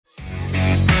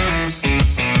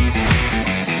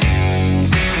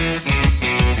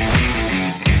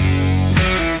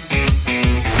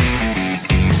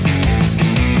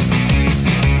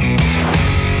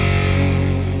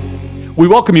We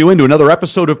welcome you into another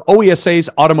episode of OESA's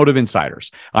Automotive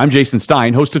Insiders. I'm Jason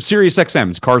Stein, host of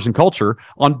SiriusXM's Cars and Culture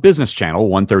on Business Channel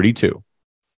 132.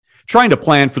 Trying to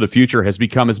plan for the future has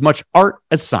become as much art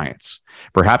as science,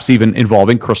 perhaps even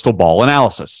involving crystal ball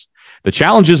analysis. The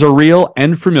challenges are real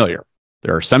and familiar.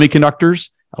 There are semiconductors,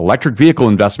 electric vehicle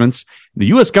investments, the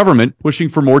U.S. government pushing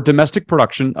for more domestic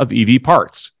production of EV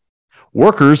parts.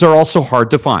 Workers are also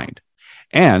hard to find,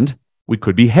 and we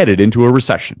could be headed into a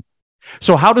recession.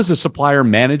 So how does a supplier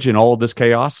manage in all of this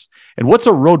chaos? And what's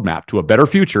a roadmap to a better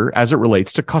future as it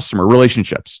relates to customer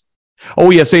relationships?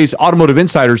 OESA's Automotive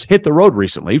Insiders hit the road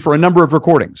recently for a number of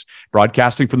recordings,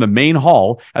 broadcasting from the main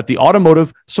hall at the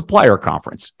Automotive Supplier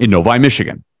Conference in Novi,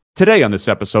 Michigan. Today on this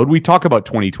episode, we talk about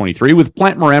 2023 with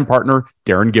Plante Moran partner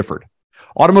Daron Gifford.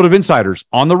 Automotive Insiders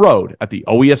on the road at the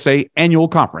OESA Annual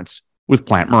Conference with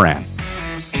Plante Moran.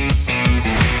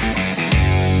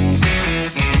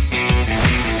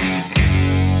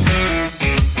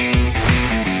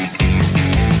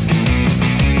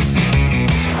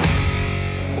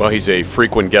 Well, he's a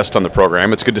frequent guest on the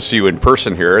program. It's good to see you in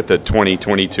person here at the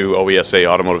 2022 OESA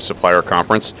Automotive Supplier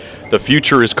Conference. The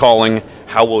future is calling.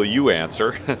 How will you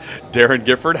answer? Daron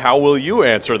Gifford, how will you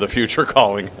answer the future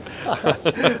calling?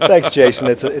 Thanks, Jason.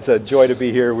 It's a joy to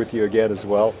be here with you again as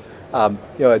well.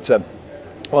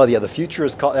 The future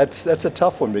is called. That's a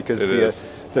tough one because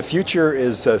the future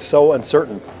is so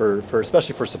uncertain for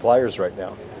especially for suppliers right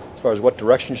now, as far as what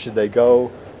direction should they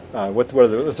go. What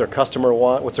does their customer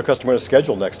want? What's their customer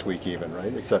schedule next week even,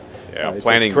 right? It's a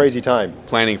crazy time.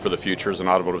 Planning for the future as an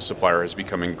automotive supplier has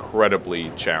become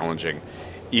incredibly challenging,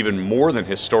 even more than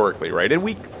historically, right? And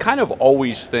we kind of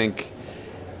always think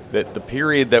that the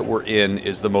period that we're in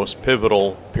is the most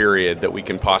pivotal period that we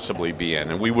can possibly be in.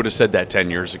 And we would have said that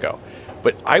 10 years ago.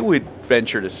 But I would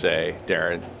venture to say,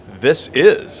 Daron, this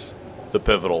is the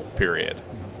pivotal period.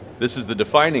 This is the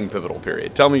defining pivotal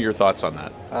period. Tell me your thoughts on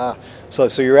that.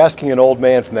 So you're asking an old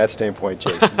man from that standpoint,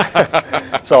 Jason.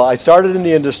 So I started in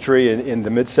the industry in the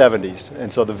mid-'70s,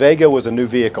 and so the Vega was a new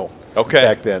vehicle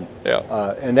back then.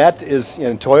 Yeah. And that is,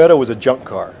 Toyota was a junk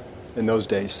car in those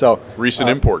days. So recent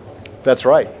import. That's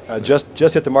right. Just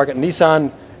hit the market.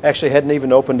 Nissan actually hadn't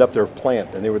even opened up their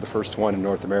plant, and they were the first one in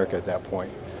North America at that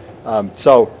point.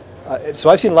 So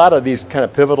I've seen a lot of these kind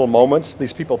of pivotal moments.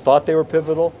 These people thought they were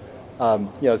pivotal.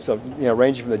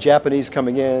 Ranging from the Japanese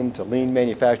coming in to lean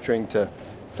manufacturing to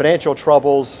financial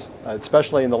troubles,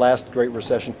 especially in the last Great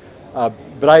Recession.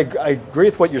 But I agree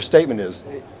with what your statement is.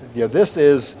 This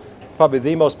is probably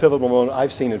the most pivotal moment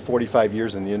I've seen in 45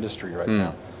 years in the industry right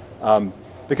now,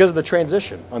 because of the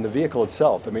transition on the vehicle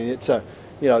itself. I mean, it's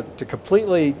to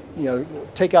completely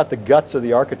take out the guts of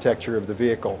the architecture of the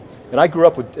vehicle. And I grew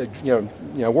up with,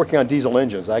 working on diesel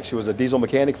engines. I actually was a diesel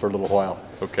mechanic for a little while.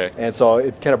 Okay. And so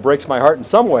it kind of breaks my heart in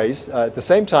some ways. At the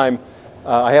same time,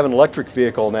 I have an electric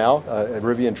vehicle now, a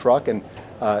Rivian truck, and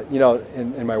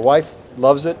my wife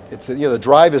loves it. It's the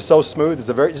drive is so smooth. It's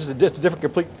just a different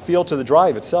complete feel to the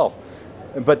drive itself.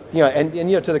 But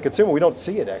to the consumer, we don't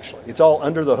see it actually. It's all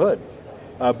under the hood,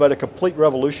 but a complete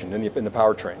revolution in the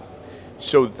powertrain.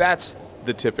 So that's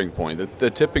the tipping point.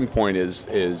 The tipping point is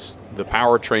the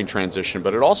powertrain transition,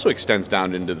 but it also extends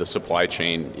down into the supply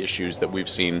chain issues that we've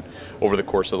seen over the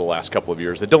course of the last couple of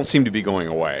years that don't seem to be going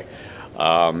away.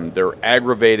 They're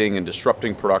aggravating and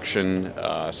disrupting production.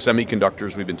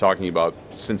 Semiconductors we've been talking about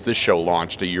since this show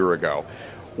launched a year ago.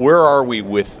 Where are we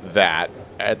with that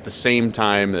at the same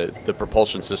time that the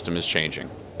propulsion system is changing?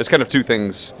 It's kind of two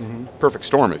things, perfect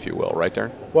storm, if you will, right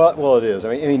there? Well, it is.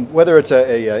 I mean, whether it's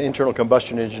a internal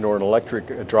combustion engine or an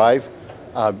electric drive,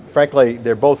 frankly,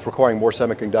 they're both requiring more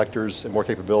semiconductors and more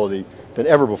capability than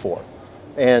ever before.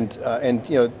 And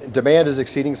demand is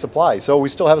exceeding supply. So we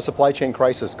still have a supply chain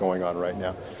crisis going on right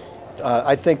now.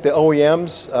 I think the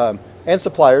OEMs and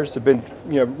suppliers have been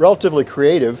relatively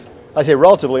creative. I say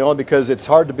relatively only because it's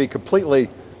hard to be completely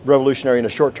revolutionary in a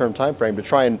short-term time frame to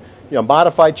try and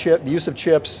modify the use of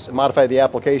chips, modify the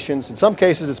applications. In some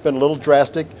cases, it's been a little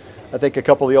drastic. I think a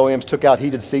couple of the OEMs took out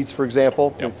heated seats, for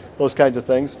example, those kinds of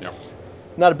things. Yep.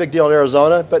 Not a big deal in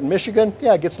Arizona, but in Michigan,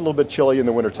 it gets a little bit chilly in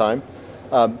the wintertime.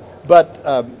 But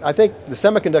I think the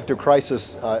semiconductor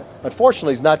crisis,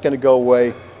 unfortunately, is not going to go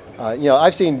away.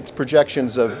 I've seen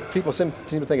projections of people seem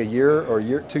to think a year or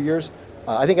 2 years.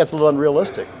 I think that's a little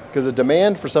unrealistic because the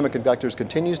demand for semiconductors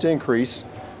continues to increase.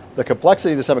 The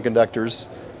complexity of the semiconductors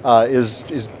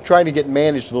is trying to get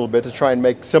managed a little bit to try and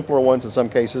make simpler ones in some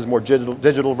cases, more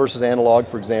digital versus analog,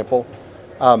 for example.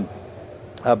 But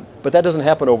that doesn't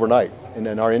happen overnight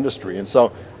in our industry. And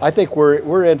so I think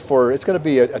we're in for, it's going to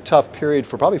be a tough period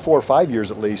for probably 4 or 5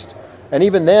 years at least. And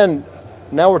even then,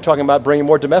 now we're talking about bringing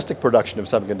more domestic production of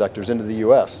semiconductors into the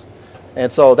U.S.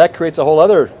 And so that creates a whole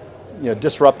other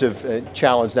disruptive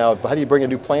challenge now. How do you bring a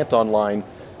new plant online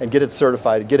and get it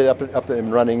certified, get it up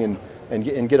and running,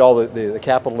 and get all the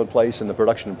capital in place and the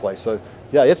production in place? So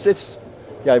yeah, it's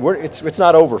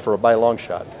not over by a long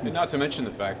shot. And not to mention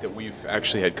the fact that we've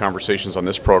actually had conversations on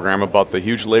this program about the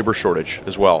huge labor shortage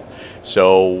as well.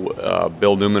 So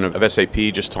Bill Newman of SAP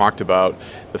just talked about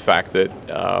the fact that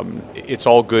it's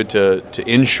all good to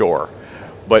inshore,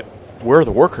 but where are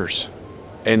the workers?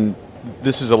 And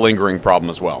this is a lingering problem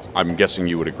as well. I'm guessing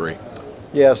you would agree.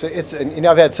 Yes,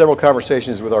 I've had several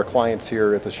conversations with our clients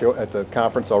here at the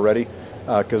conference already,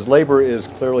 because labor is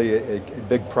clearly a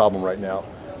big problem right now.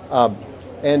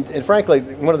 And frankly,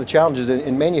 one of the challenges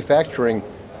in manufacturing,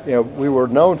 we were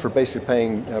known for basically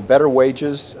paying better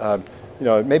wages,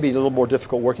 maybe a little more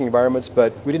difficult working environments,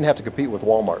 but we didn't have to compete with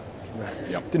Walmart.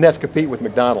 Yep. Didn't have to compete with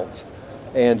McDonald's.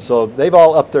 And so they've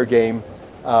all upped their game.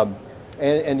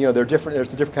 And they're different.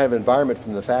 There's a different kind of environment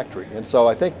from the factory, and so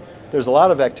I think there's a lot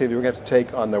of activity we're going to have to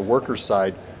take on the worker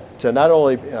side to not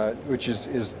only, which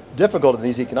is difficult in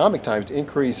these economic times, to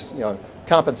increase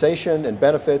compensation and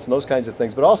benefits and those kinds of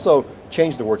things, but also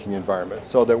change the working environment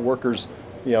so that workers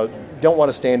don't want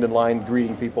to stand in line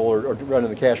greeting people or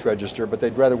running the cash register, but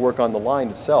they'd rather work on the line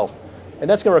itself, and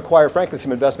that's going to require, frankly,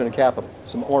 some investment in capital,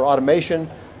 some more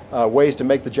automation. Ways to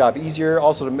make the job easier,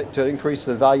 also to increase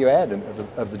the value add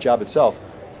of the job itself,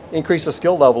 increase the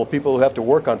skill level of people who have to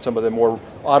work on some of the more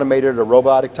automated or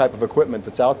robotic type of equipment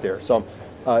that's out there. So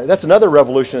that's another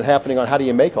revolution happening on how do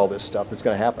you make all this stuff that's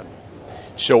going to happen.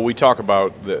 So we talk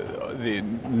about the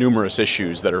numerous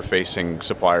issues that are facing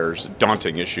suppliers,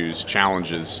 daunting issues,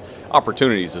 challenges,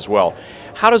 opportunities as well.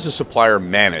 How does a supplier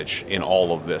manage in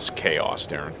all of this chaos,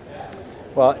 Daron?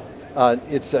 Well,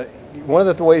 it's one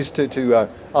of the ways to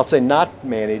I'll say not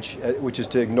manage, which is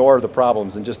to ignore the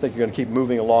problems and just think you're going to keep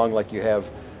moving along like you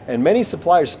have. And many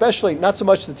suppliers, especially not so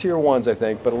much the tier ones, I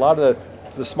think, but a lot of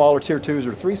the smaller tier 2s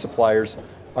or 3 suppliers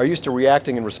are used to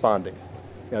reacting and responding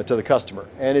to the customer.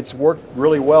 And it's worked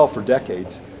really well for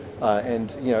decades.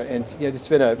 And it's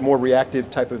been a more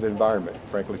reactive type of environment,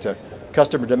 frankly, to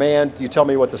customer demand. You tell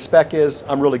me what the spec is,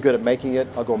 I'm really good at making it,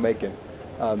 I'll go make it.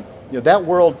 That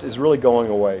world is really going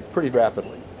away pretty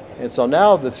rapidly. And so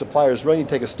now the suppliers really need to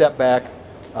take a step back.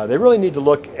 They really need to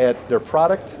look at their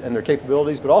product and their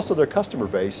capabilities, but also their customer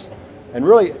base, and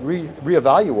really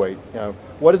reevaluate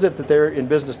what is it that they're in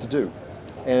business to do.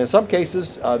 And in some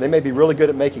cases, they may be really good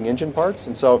at making engine parts,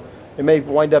 and so it may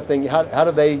wind up being how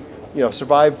do they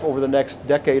survive over the next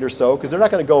decade or so, because they're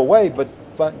not going to go away,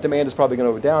 but demand is probably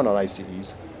going to go down on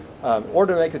ICEs. Or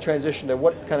to make the transition to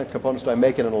what kind of components do I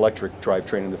make in an electric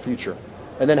drivetrain in the future.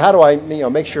 And then how do I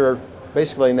make sure,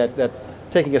 basically, in that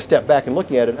taking a step back and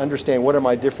looking at it, understand what are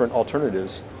my different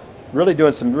alternatives, really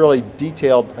doing some really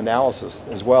detailed analysis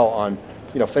as well on,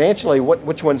 financially,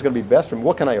 which one's going to be best for me,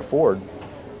 what can I afford?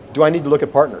 Do I need to look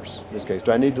at partners in this case?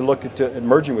 Do I need to look at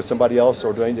merging with somebody else,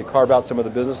 or do I need to carve out some of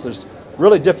the business? There's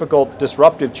really difficult,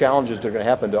 disruptive challenges that are going to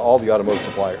happen to all the automotive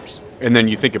suppliers. And then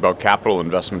you think about capital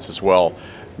investments as well,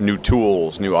 new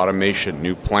tools, new automation,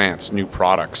 new plants, new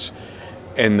products.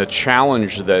 And the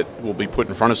challenge that will be put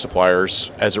in front of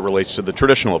suppliers as it relates to the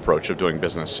traditional approach of doing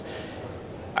business.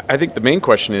 I think the main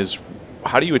question is,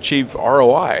 how do you achieve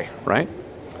ROI, right?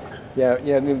 Yeah.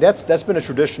 I mean, that's been a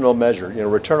traditional measure,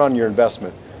 return on your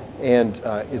investment. And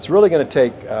it's really going to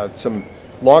take some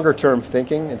longer-term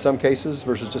thinking in some cases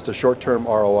versus just a short-term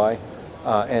ROI.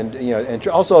 And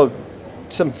also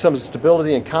some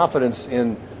stability and confidence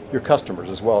in your customers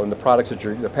as well, and the products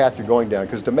the path you're going down.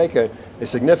 Because to make a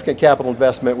significant capital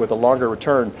investment with a longer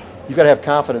return, you've got to have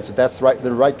confidence that that's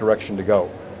the right direction to go.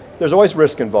 There's always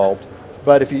risk involved,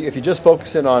 but if you just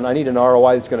focus in on, I need an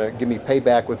ROI that's going to give me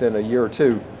payback within a year or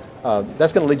two,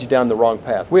 that's going to lead you down the wrong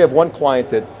path. We have one client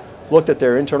that looked at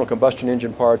their internal combustion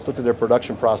engine parts, looked at their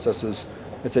production processes,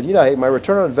 and said, hey, my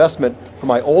return on investment for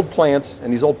my old plants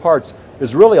and these old parts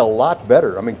is really a lot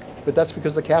better. I mean, but that's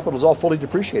because the capital is all fully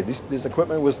depreciated. This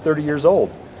equipment was 30 years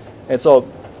old. And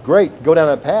so, great, go down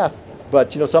that path,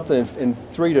 but something in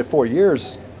 3 to 4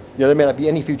 years, there may not be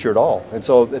any future at all. And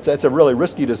so it's a really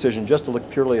risky decision just to look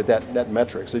purely at that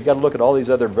metric. So you've got to look at all these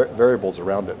other variables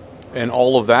around it. And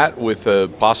all of that with a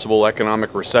possible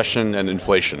economic recession and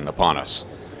inflation upon us.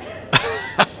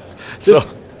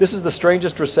 This is the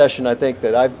strangest recession I think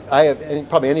that I have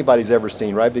probably anybody's ever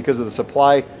seen, right? Because of the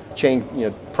supply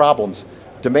chain problems.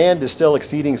 Demand is still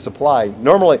exceeding supply.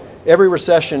 Normally, every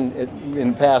recession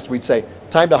in the past, we'd say,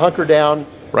 time to hunker down.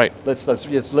 Right. Let's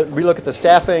relook at the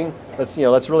staffing. Let's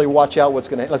really watch out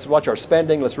let's watch our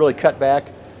spending. Let's really cut back.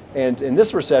 And in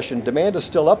this recession, demand is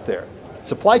still up there.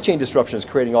 Supply chain disruption is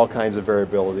creating all kinds of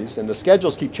variabilities, and the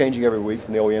schedules keep changing every week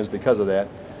from the OEMs because of that.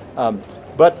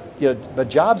 But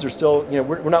jobs are still,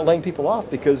 we're not laying people off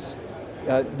because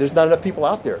there's not enough people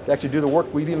out there to actually do the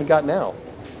work we've even got now.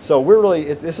 So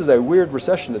this is a weird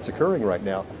recession that's occurring right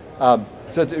now.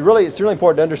 So it's really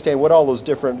important to understand what all those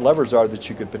different levers are that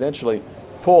you could potentially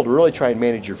pull to really try and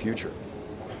manage your future.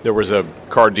 There was a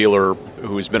car dealer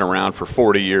who's been around for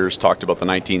 40 years, talked about the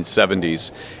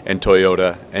 1970s and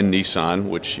Toyota and Nissan,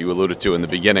 which you alluded to in the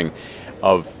beginning,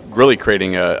 of really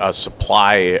creating a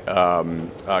supply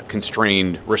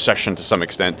constrained recession to some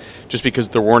extent, just because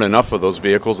there weren't enough of those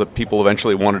vehicles that people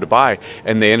eventually wanted to buy,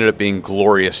 and they ended up being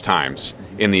glorious times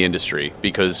in the industry,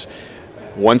 because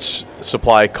once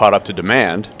supply caught up to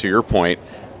demand, to your point,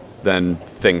 then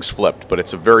things flipped. But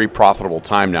it's a very profitable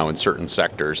time now in certain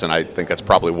sectors, and I think that's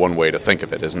probably one way to think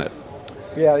of it, isn't it?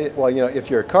 Yeah, well, if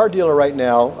you're a car dealer right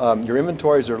now, your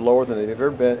inventories are lower than they've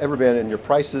ever been, and your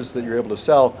prices that you're able to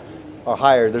sell are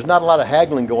higher. There's not a lot of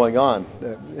haggling going on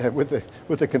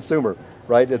with the consumer,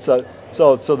 right? So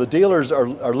the dealers are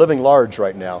living large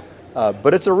right now,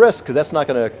 but it's a risk because that's not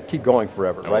going to keep going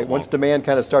forever, right? Once demand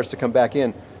kind of starts to come back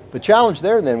in, the challenge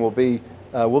there then will be,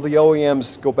 will the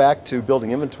OEMs go back to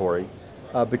building inventory?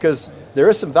 Because there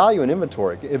is some value in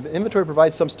inventory. If inventory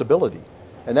provides some stability,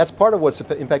 and that's part of what's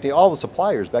impacting all the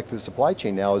suppliers back to the supply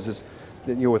chain now, is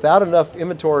that without enough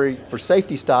inventory for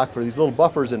safety stock, for these little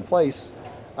buffers in place,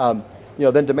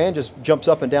 then demand just jumps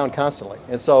up and down constantly.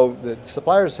 And so the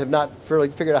suppliers have not really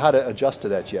figured out how to adjust to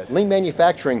that yet. Lean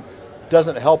manufacturing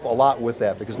doesn't help a lot with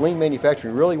that, because lean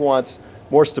manufacturing really wants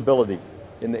more stability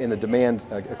in the demand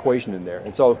equation in there.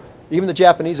 And so even the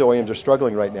Japanese OEMs are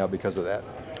struggling right now because of that.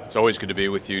 It's always good to be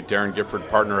with you, Daron Gifford,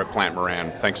 partner at Plante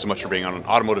Moran. Thanks so much for being on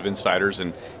Automotive Insiders,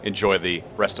 and enjoy the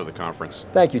rest of the conference.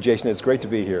 Thank you, Jason. It's great to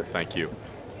be here. Thank you.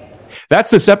 That's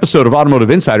this episode of Automotive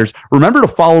Insiders. Remember to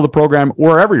follow the program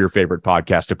wherever your favorite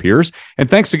podcast appears. And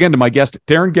thanks again to my guest,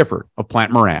 Daron Gifford of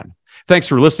Plante Moran. Thanks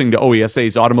for listening to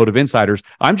OESA's Automotive Insiders.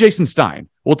 I'm Jason Stein.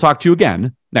 We'll talk to you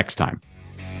again next time.